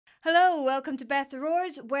Hello, welcome to Beth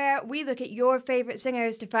Roars, where we look at your favourite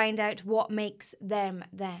singers to find out what makes them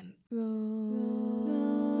them.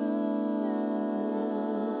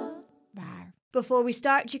 Before we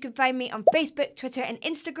start, you can find me on Facebook, Twitter and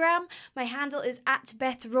Instagram. My handle is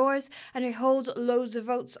 @BethRoars and I hold loads of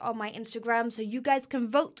votes on my Instagram, so you guys can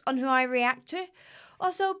vote on who I react to.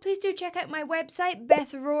 Also, please do check out my website,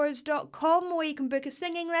 bethroars.com, where you can book a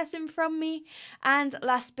singing lesson from me. And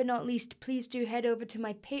last but not least, please do head over to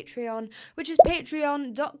my Patreon, which is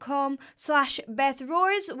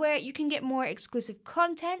patreon.com/BethRoars, where you can get more exclusive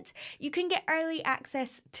content. You can get early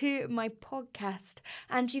access to my podcast.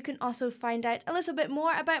 And you can also find out a little bit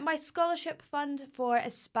more about my scholarship fund for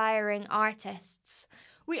aspiring artists.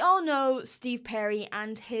 We all know Steve Perry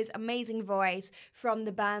and his amazing voice from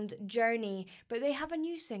the band Journey, but they have a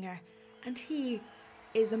new singer, and he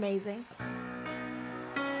is amazing.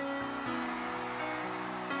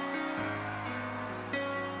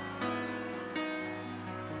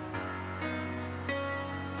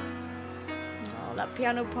 Oh, that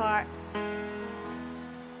piano part.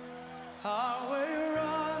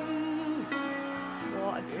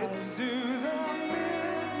 What a tone.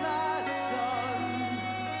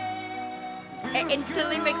 It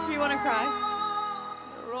instantly makes me want to cry.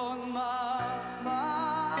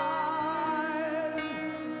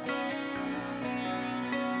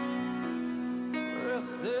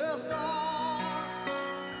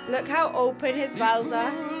 Look how open his vowels are.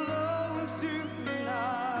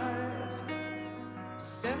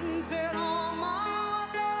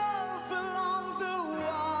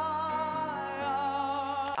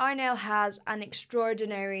 Arnel has an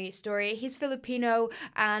extraordinary story. He's Filipino,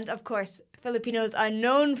 and of course, Filipinos are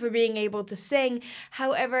known for being able to sing.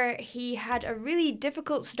 However, he had a really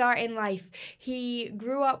difficult start in life. He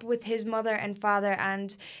grew up with his mother and father,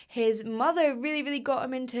 and his mother really got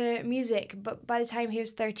him into music. But by the time he was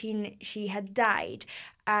 13, she had died.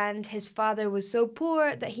 And his father was so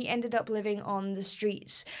poor that he ended up living on the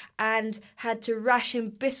streets and had to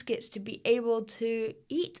ration biscuits to be able to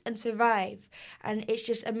eat and survive. And it's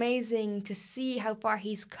just amazing to see how far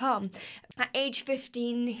he's come. At age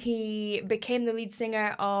 15, he became the lead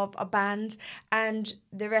singer of a band, and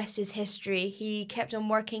the rest is history. He kept on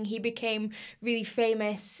working. He became really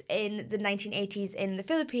famous in the 1980s in the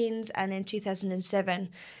Philippines, and in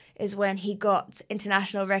 2007 is when he got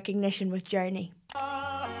international recognition with Journey.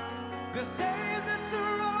 They say that the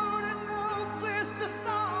road and no place to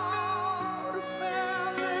start a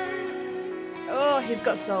family. Oh, he's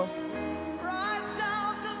got soul. Right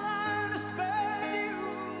down the line to spend you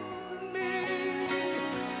and me.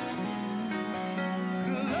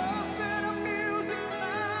 Love and a music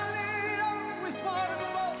man ain't always what it's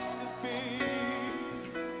supposed to be.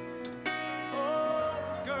 Oh,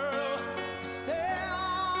 girl,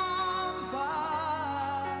 stand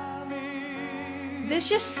by me. This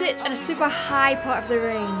just sits in a super high part of the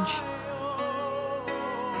range,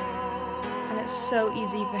 and it's so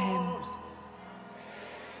easy for him.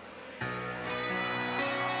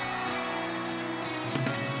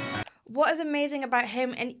 What is amazing about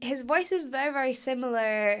him, and his voice is very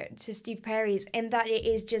similar to Steve Perry's in that it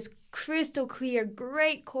is just crystal clear,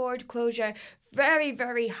 great chord closure,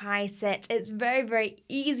 very high sets. It's very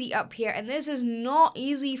easy up here, and this is not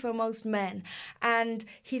easy for most men. And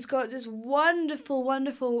he's got this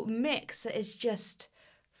wonderful mix that is just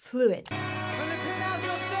fluid. You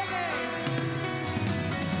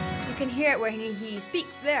can hear it where he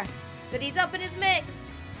speaks there, that he's up in his mix.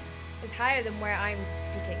 It's higher than where I'm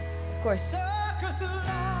speaking, of course.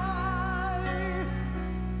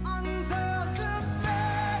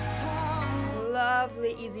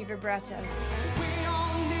 Lovely easy vibrato. We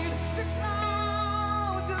all need the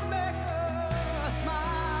cloud to make us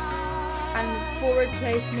smile. And forward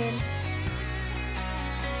placement.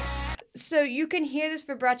 So you can hear this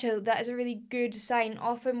vibrato. That is a really good sign.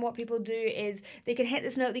 Often what people do is they can hit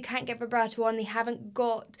this note, they can't get vibrato on, they haven't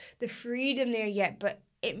got the freedom there yet, but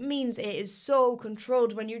it means it is so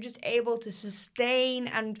controlled when you're just able to sustain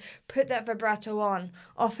and put that vibrato on.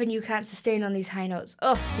 Often you can't sustain on these high notes.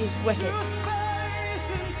 Oh, he's wicked.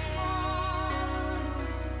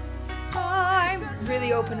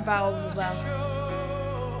 Really open vowels as well.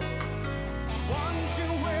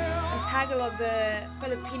 And Tagalog, the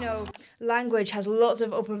Filipino language, has lots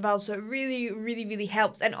of open vowels, so it really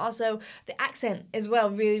helps. And also the accent as well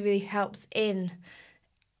really helps in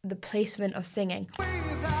the placement of singing. Oh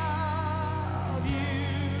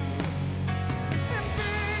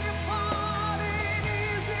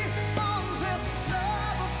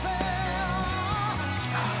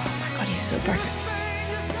my God, he's so perfect.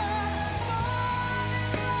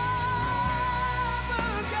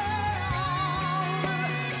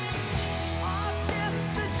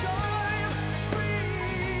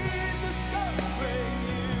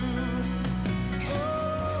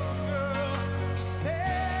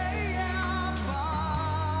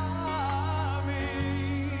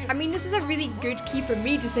 I mean, this is a really good key for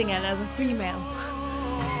me to sing in as a female.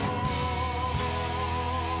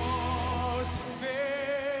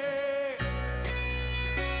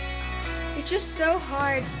 It's just so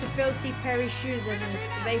hard to fill Steve Perry's shoes, and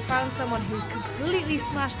they found someone who completely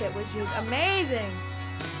smashed it, which is amazing.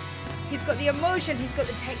 He's got the emotion, he's got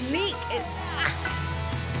the technique. It's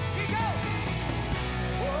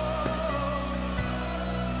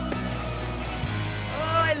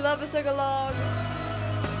I love a sing-along.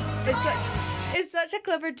 It's such a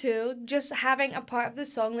clever tool, just having a part of the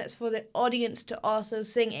song that's for the audience to also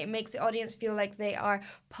sing. It makes the audience feel like they are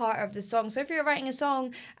part of the song. So if you're writing a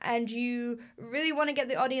song and you really want to get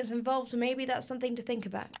the audience involved, maybe that's something to think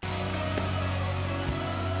about.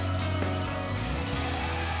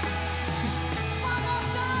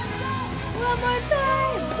 One more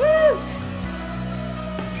time! Woo!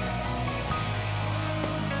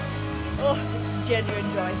 Oh,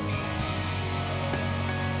 genuine joy.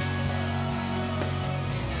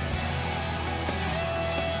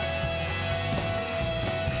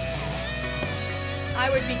 I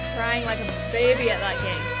would be crying like a baby at that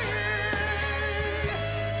gig.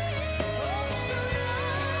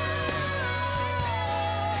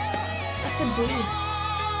 That's a D.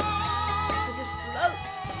 It just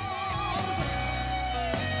floats.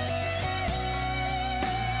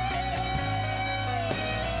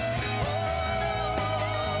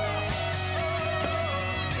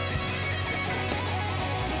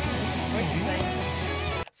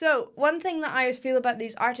 So one thing that I always feel about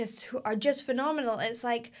these artists who are just phenomenal, it's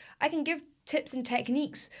like I can give tips and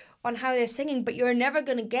techniques on how they're singing, but you're never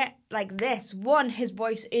going to get like this. One, his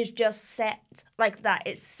voice is just set like that.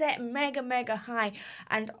 It's set mega, mega high,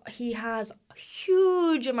 and he has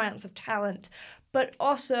huge amounts of talent, but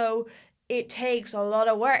also it takes a lot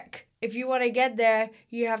of work. If you want to get there,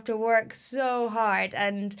 you have to work so hard,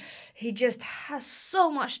 and he just has so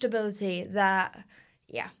much stability that,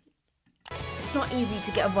 yeah. It's not easy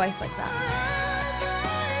to get a voice like that.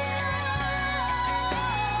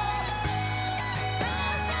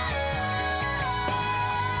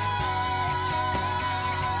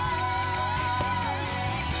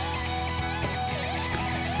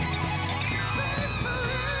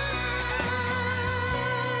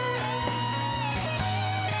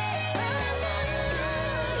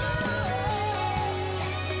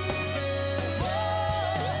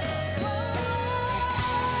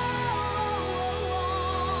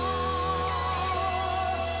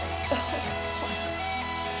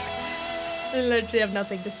 I literally have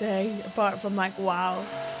nothing to say apart from like, wow.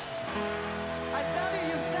 I tell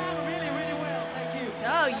you, you sang really, really well. Thank you.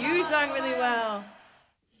 Oh, you sang really well.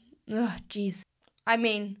 Oh, jeez. I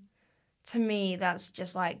mean, to me, that's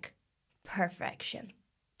just like perfection.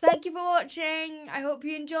 Thank you for watching. I hope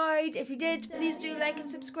you enjoyed. If you did, please do like and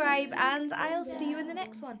subscribe, and I'll see you in the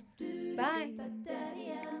next one. Bye.